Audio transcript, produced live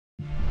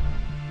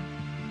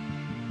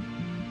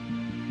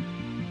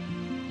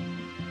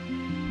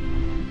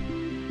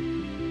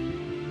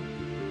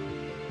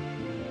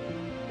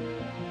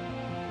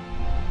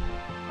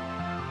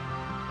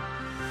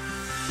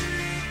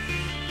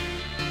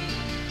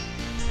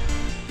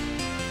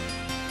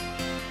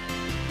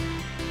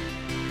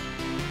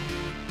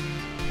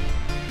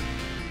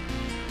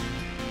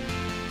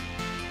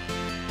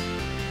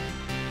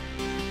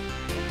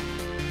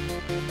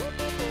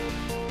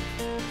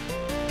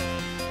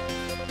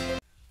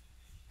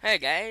Hey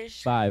guys,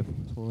 5,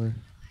 4,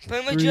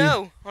 playing with 3,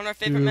 Joe on our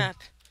favorite 2, map.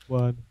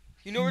 1.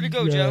 You know where to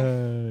go,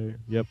 Joe.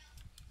 Yay. Yep.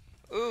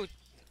 Ooh,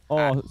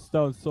 Oh,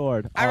 stone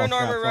sword. Oh, iron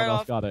crap. armor right Someone else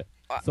off. got it.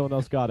 Someone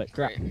else got it.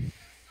 Crap. Great.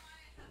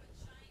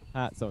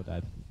 Someone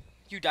died.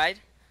 You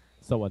died?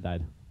 Someone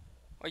died.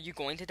 Are you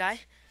going to die?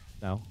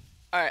 No.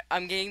 Alright,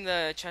 I'm getting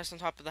the chest on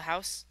top of the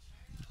house.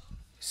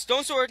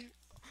 Stone sword!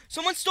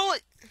 Someone stole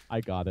it! I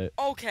got it.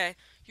 Okay,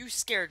 you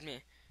scared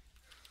me.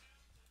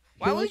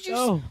 Why Here would we you?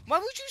 go. Why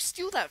would you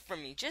steal that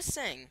from me? Just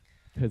saying.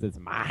 Because it's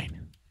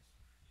mine.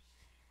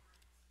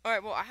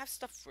 Alright, well I have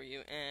stuff for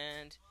you,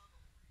 and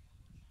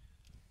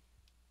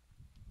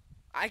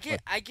I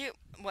get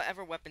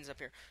whatever weapons up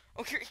here.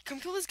 Okay,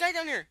 come kill this guy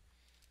down here.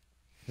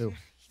 Who?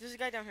 There's a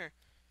guy down here.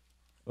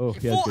 Oh,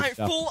 he has good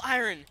stuff. Full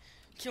iron.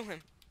 Kill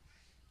him.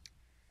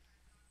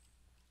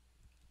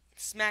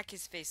 Smack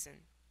his face in.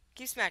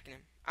 Keep smacking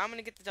him. I'm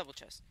gonna get the double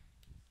chest.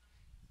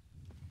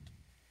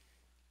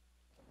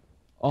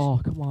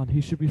 Oh, come on.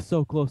 He should be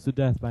so close to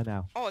death by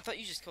now. Oh, I thought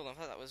you just killed him.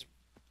 I thought that was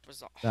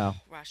No.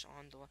 Rash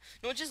on the.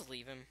 No, just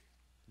leave him.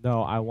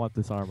 No, I want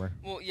this armor.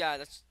 Well, yeah,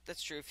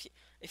 that's true.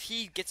 If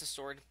he gets a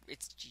sword,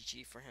 it's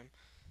GG for him.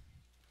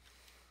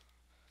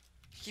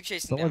 Keep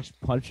chasing Someone's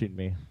punching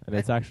me, and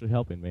it's actually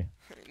helping me.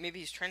 Maybe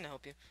he's trying to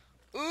help you.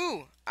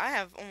 Ooh, I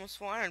have almost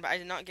full iron, but I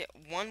did not get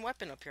one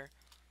weapon up here.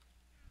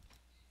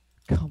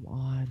 Come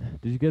on.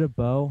 Did you get a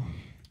bow?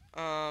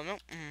 No.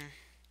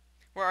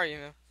 Where are you,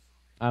 man?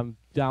 I'm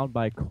down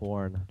by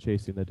corn,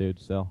 chasing the dude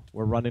still.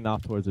 We're running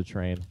off towards a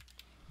train.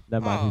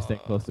 Never mind, he's staying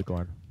close to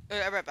corn.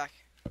 I'll be right back.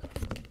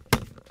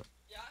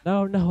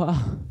 No, no.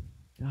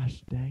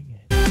 Gosh dang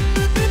it.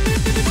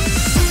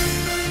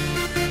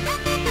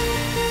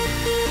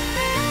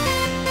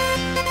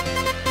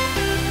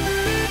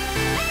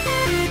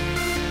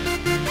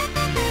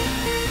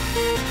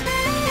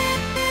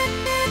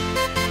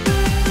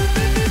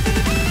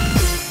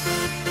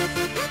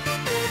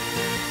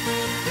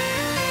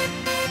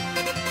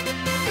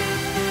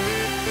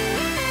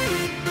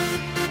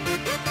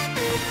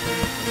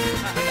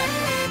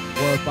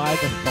 We're by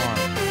the farm.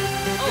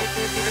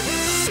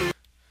 Oh.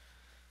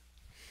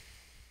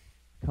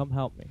 Come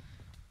help me.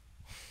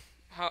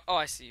 Oh,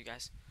 I see you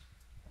guys.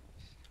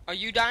 Are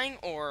you dying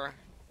or?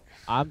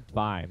 I'm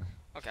fine.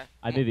 Okay.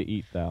 I need to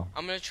eat though.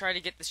 I'm gonna try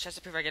to get this chest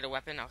up here if I get a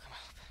weapon. I'll come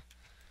help.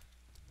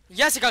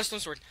 Yes, I got a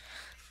stone sword.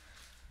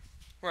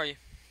 Where are you?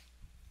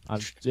 I'm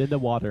in the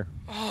water.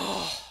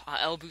 Oh,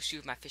 I'll boost you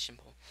with my fishing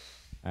pole.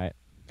 Alright.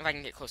 If I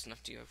can get close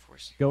enough to you, of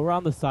course. Go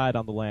around the side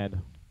on the land.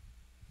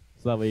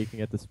 So that way you can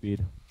get the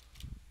speed.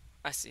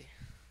 I see.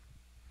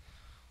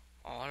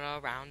 All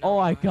around. Oh,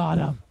 I got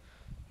him.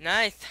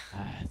 Nice.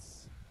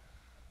 Yes.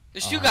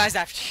 There's two guys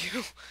after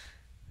you.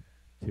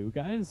 2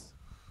 guys?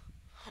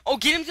 Oh,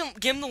 get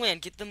him the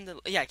land. Get them the.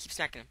 Yeah, keep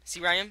smacking him. See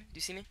where I am? Do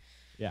you see me?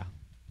 Yeah.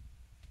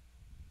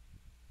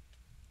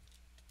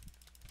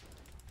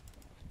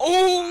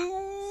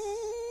 Oh!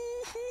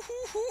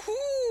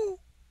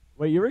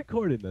 Wait, you're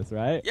recording this,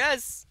 right?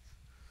 Yes.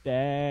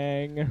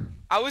 Dang.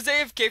 I was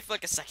AFK for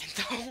like a second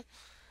though.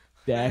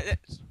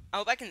 Decked. I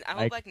hope I can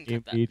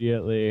cut that.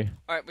 Immediately.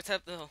 All right, what's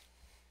up the hill?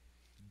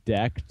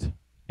 Decked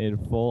in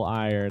full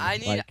iron. I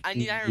need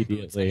iron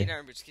boots. I need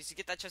iron boots. Cause you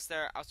get that chest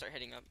there, I'll start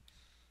hitting up.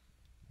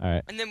 All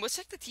right. And then let's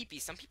check the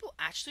TP. Some people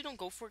actually don't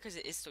go for it because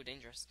it is so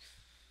dangerous.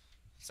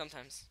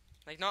 Sometimes,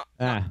 like not.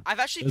 I've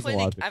actually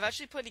played. I've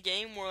actually played a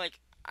game where like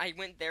I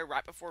went there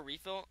right before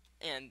refill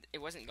and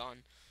it wasn't gone.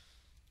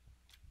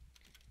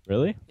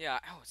 Really? Yeah.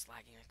 Oh, it's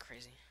lagging like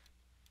crazy.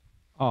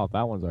 Oh,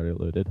 that one's already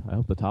looted. I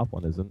hope the top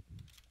one isn't.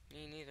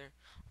 Me neither.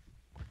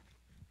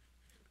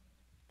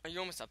 Are you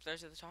almost up there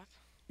to the top?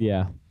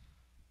 Yeah.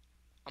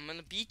 I'm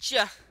gonna beat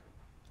ya.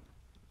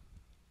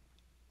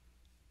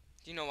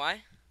 Do you know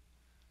why?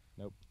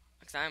 Nope.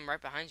 Because I'm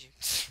right behind you.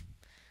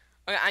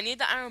 Okay, I need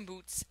the iron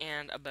boots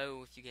and a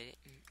bow if you get it.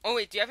 Oh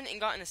wait, do you have an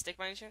ingot and a stick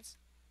by any chance?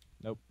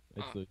 Nope.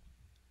 It's looted.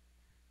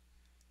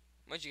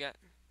 What'd you get?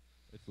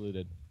 It's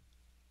looted.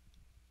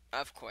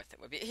 Of course it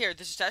would be. Here,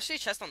 there's actually a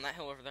chest on that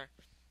hill over there.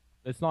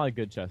 It's not a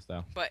good chest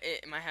though. But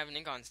it might have an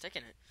ingot and stick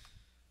in it.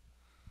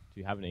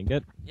 Do you have an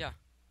ingot? Yeah.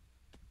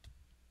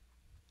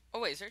 Oh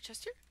wait, is there a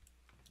chest here?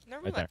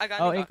 Never Right mind. there. I got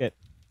an an ingot.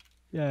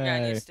 Yay. Yeah, I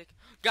need a stick.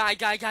 Guy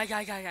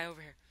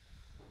over here.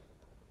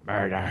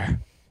 Murder.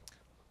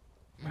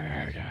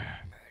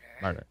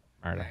 Murder.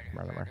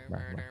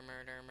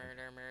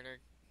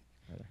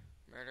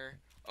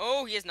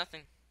 Oh, he has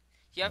nothing.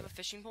 Do you have a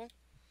fishing pole?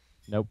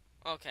 Nope.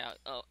 Okay,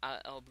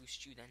 I'll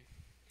boost you then.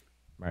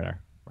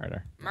 Murder.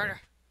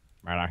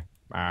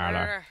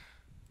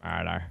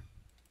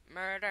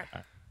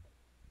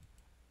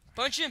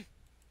 Punch him.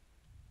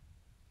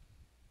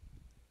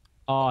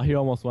 Oh, he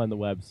almost went in the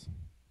webs.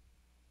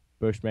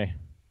 Pushed me.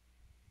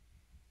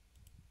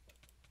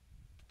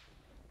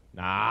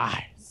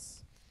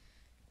 Nice.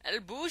 I'll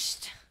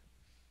boost.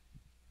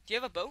 Do you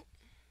have a boat?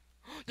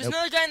 There's Nope.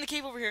 another guy in the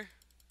cave over here.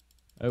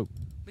 Oh.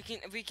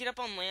 If we get up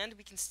on land,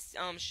 we can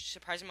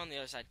surprise him on the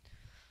other side.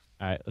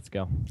 All right, let's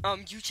go.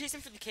 You chase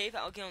him for the cave.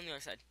 I'll get on the other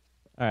side.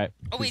 All right.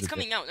 Oh wait, he's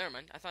coming out. Never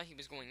mind. I thought he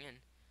was going in.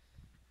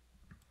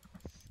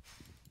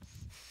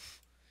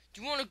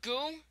 Do you want to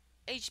go,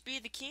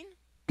 HB the King?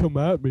 Come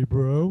at me,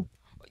 bro.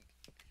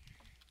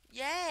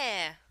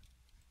 Yeah.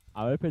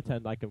 I'm gonna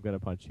pretend like I'm gonna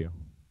punch you.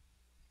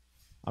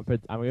 I'm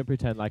gonna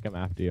pretend like I'm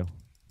after you.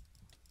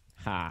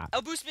 Ha.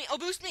 Oh, boost me. Oh,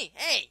 boost me.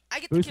 Hey, I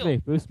get Boost the kill.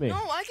 Boost me. No,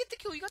 I get the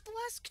kill. You got the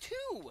last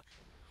 2.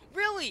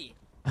 Really?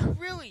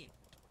 Really?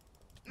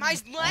 My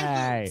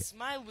loots.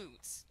 My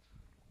loots.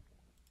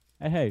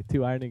 Hey,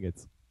 2 iron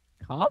ingots.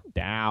 Calm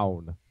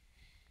down.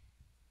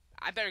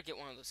 I better get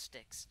one of those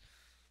sticks.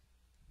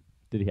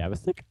 Did he have a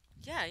stick?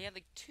 Yeah, he had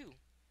like 2.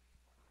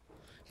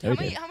 How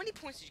many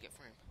points did you get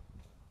for him?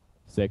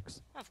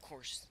 6. Of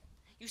course.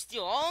 You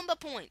steal all the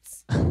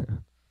points.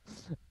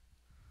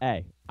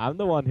 Hey, I'm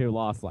the one who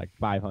lost like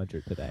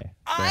 500 today.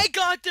 So. I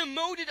got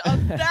demoted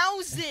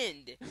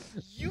 1,000.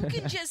 You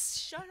can just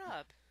shut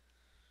up.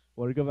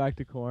 Want to go back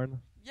to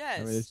corn? Yes.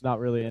 I mean, there's not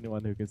really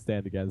anyone who can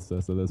stand against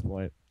us at this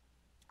point.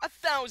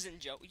 1,000,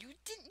 Joe. You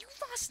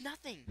lost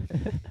nothing.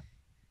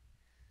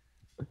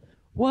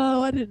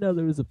 Whoa, I didn't know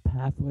there was a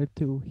pathway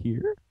to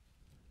here.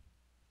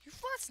 You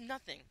lost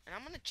nothing. And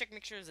I'm gonna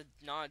make sure there's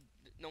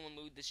no one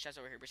looted this chest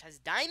over here, which has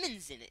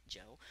diamonds in it,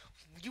 Joe.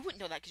 You wouldn't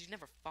know that because you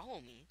never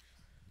follow me.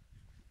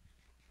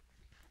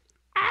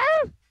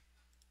 Ah!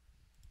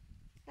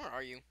 Where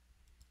are you?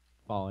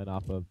 Falling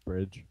off a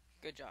bridge.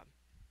 Good job.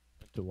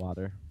 To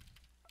water.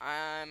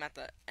 I'm at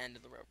the end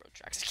of the railroad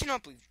tracks. I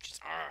cannot believe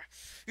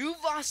you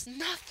lost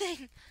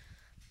nothing.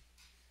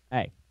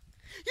 Hey.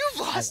 You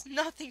lost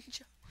nothing,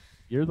 Joe.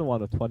 You're the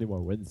one with 20 more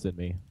wins than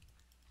me.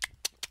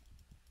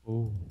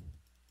 Ooh.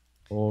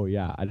 Oh,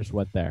 yeah. I just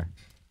went there.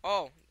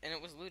 Oh, and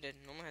it was looted.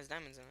 No one has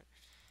diamonds in it.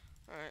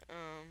 Alright,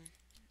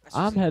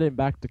 I'm heading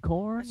back to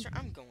corn.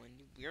 I'm going,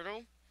 you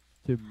weirdo.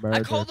 To murder.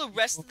 I call the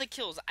rest of the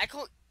kills. I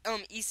call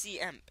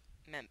EC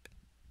Memp.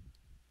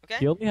 Okay?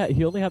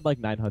 He only had like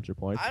 900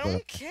 points. I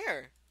don't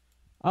care.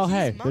 Oh, He's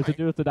hey, mine. there's a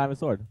dude with the diamond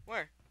sword.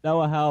 Where?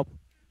 Noah, help.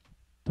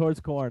 Towards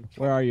corn.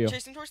 Where are you?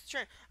 Chasing towards the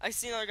train. I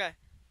see another guy.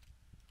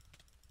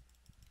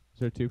 Is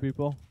there 2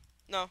 people?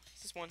 No,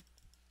 it's just one.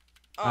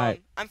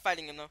 Alright. I'm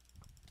fighting him though.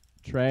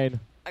 Train.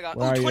 I got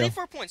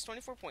 24 points.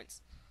 24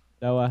 points.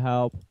 Noah,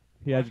 help.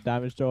 He has a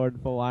diamond sword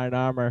and full iron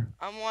armor.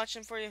 I'm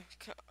watching for you.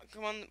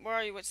 Come on, where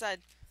are you? Which side?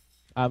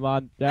 I'm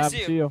on. Yeah, I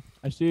see you.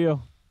 I see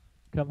you.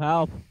 Come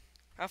help.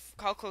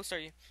 How close are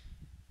you?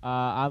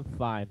 I'm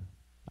fine.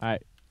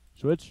 Alright.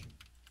 Switch.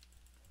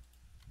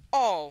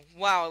 Oh,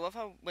 wow. I love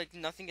how, like,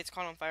 nothing gets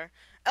caught on fire.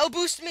 L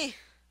boost me!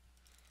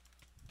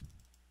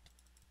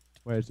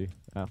 Where is he?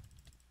 Oh.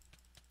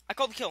 I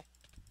called the kill.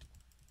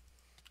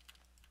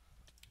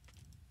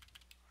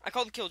 I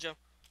called the kill, Joe.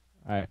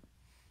 Alright.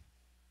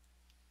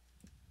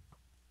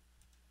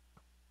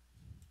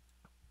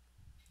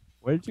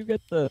 Where did you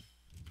get the...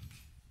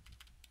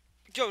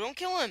 Joe, don't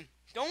kill him.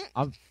 Don't.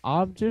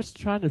 I'm just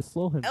trying to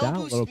slow him down a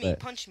little bit.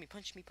 Punch me.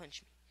 Punch me.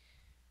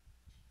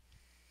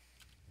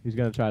 He's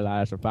gonna try to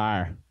light us on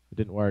fire. It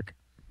didn't work.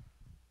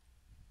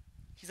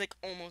 He's like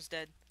almost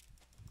dead.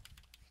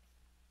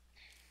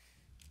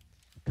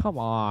 Come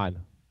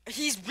on.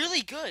 He's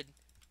really good.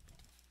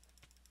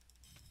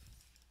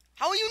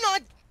 How are you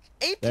not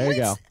 8 there points?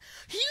 You go.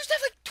 He used to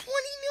have like 20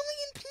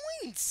 million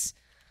points.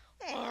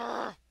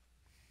 Urgh.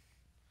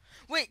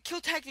 Wait,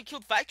 kill tactic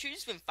killed 5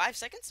 trees within 5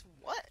 seconds?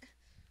 What?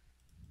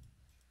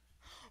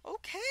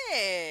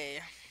 Okay.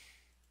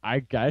 I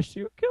guess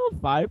you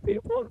killed 5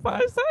 people in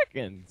 5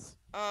 seconds.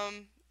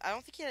 I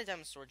don't think he had a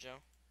diamond sword, Joe.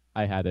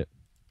 I had it.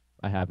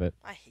 I have it.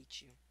 I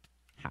hate you.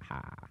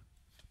 Haha.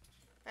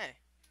 Hey.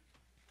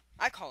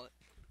 I call it.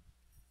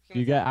 Do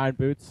you get iron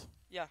boots?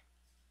 Yeah.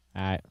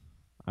 Alright.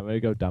 I'm gonna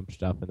go dump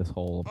stuff in this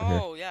hole over here.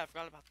 Oh, yeah, I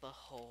forgot about the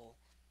hole.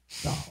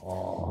 The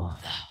hole.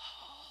 The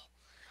hole.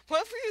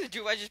 What for you to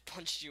do? I just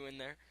punched you in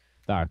there.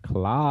 The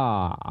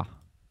claw.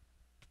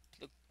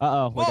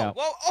 Uh-oh, look out.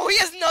 Whoa, oh, he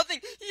has nothing!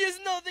 He has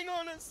nothing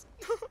on us!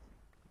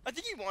 I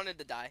think he wanted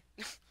to die.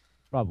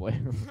 Probably.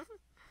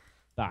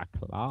 The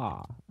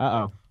claw.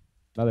 Uh-oh.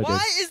 Another Why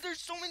dude. is there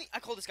so many? I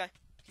call this guy.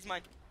 He's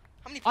mine.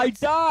 How many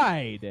points? I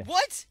died!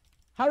 What?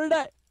 How did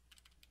I...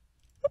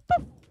 What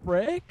the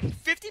frick?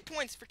 50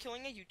 points for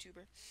killing a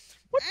YouTuber.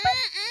 What the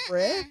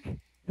frick?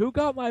 Who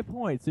got my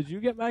points? Did you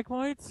get my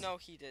points? No,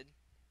 he did.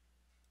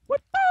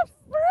 What the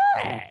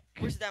frick?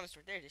 Where's the diamond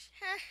sword? There it is.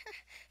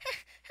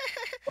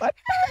 What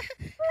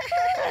the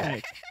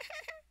frick?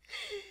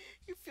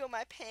 You feel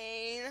my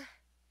pain.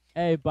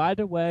 Hey, by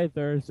the way,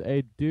 there's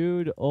a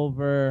dude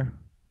over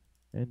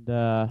and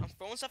I'm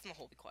throwing stuff in the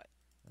hole, be quiet.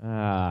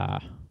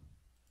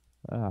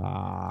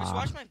 Just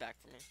watch my back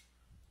for me.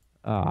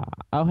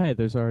 Oh hey,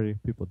 there's already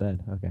people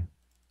dead. Okay.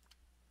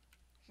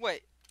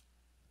 Wait.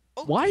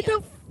 Oh, Why yeah.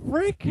 the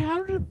frick?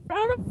 How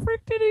the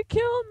frick did he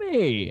kill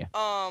me?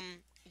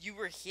 You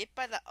were hit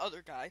by that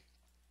other guy,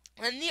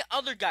 and the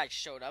other guy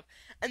showed up,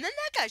 and then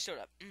that guy showed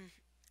up,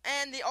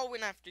 and they all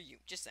went after you.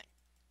 Just saying.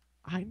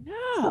 I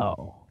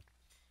know.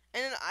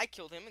 And then I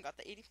killed him and got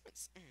the 80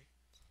 points.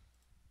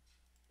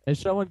 And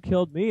someone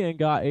killed me and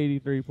got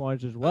 83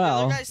 points as well.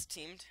 The other guys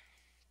teamed.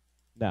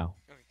 No.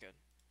 Okay, good.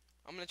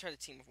 I'm gonna try to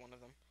team with one of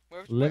them.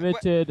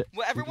 Limited.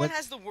 Where everyone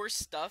has the worst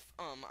stuff.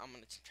 I'm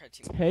gonna try to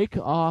team. Take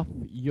off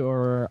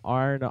your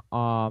iron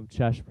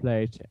chest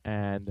plate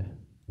and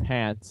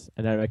pants,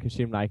 and then make it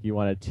seem like you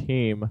want to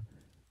team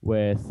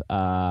with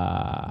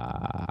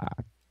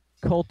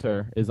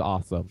Coulter is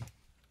awesome.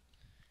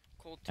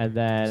 Coulter. And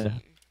then.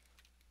 Team.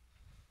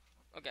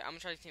 Okay, I'm gonna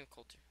try to team with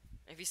Coulter.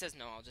 If he says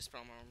no, I'll just put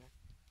on my armor.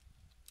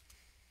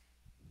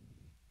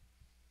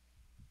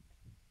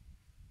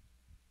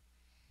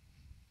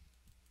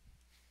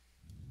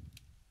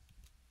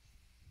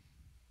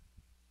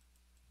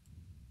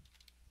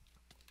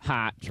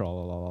 Ha!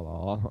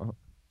 Troll.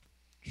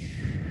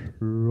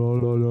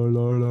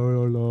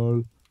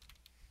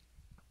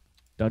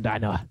 Don't die,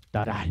 Noah.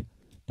 Don't die.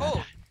 Don't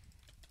die.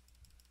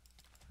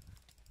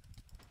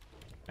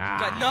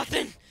 Got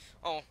nothing.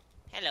 Oh,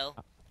 hello.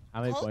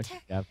 How many points do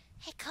you have?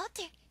 Hey,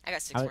 Coulter. I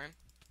got 6 for him.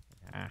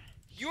 Ah.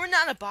 You're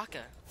not a baka.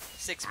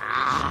 6 for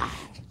him.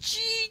 G.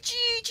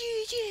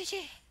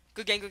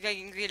 Good game.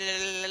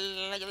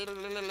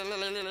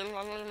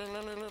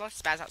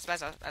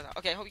 Spaz out.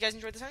 Okay, hope you guys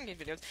enjoyed this Hunger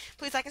Games videos.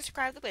 Please like and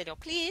subscribe to the video.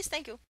 Please, thank you.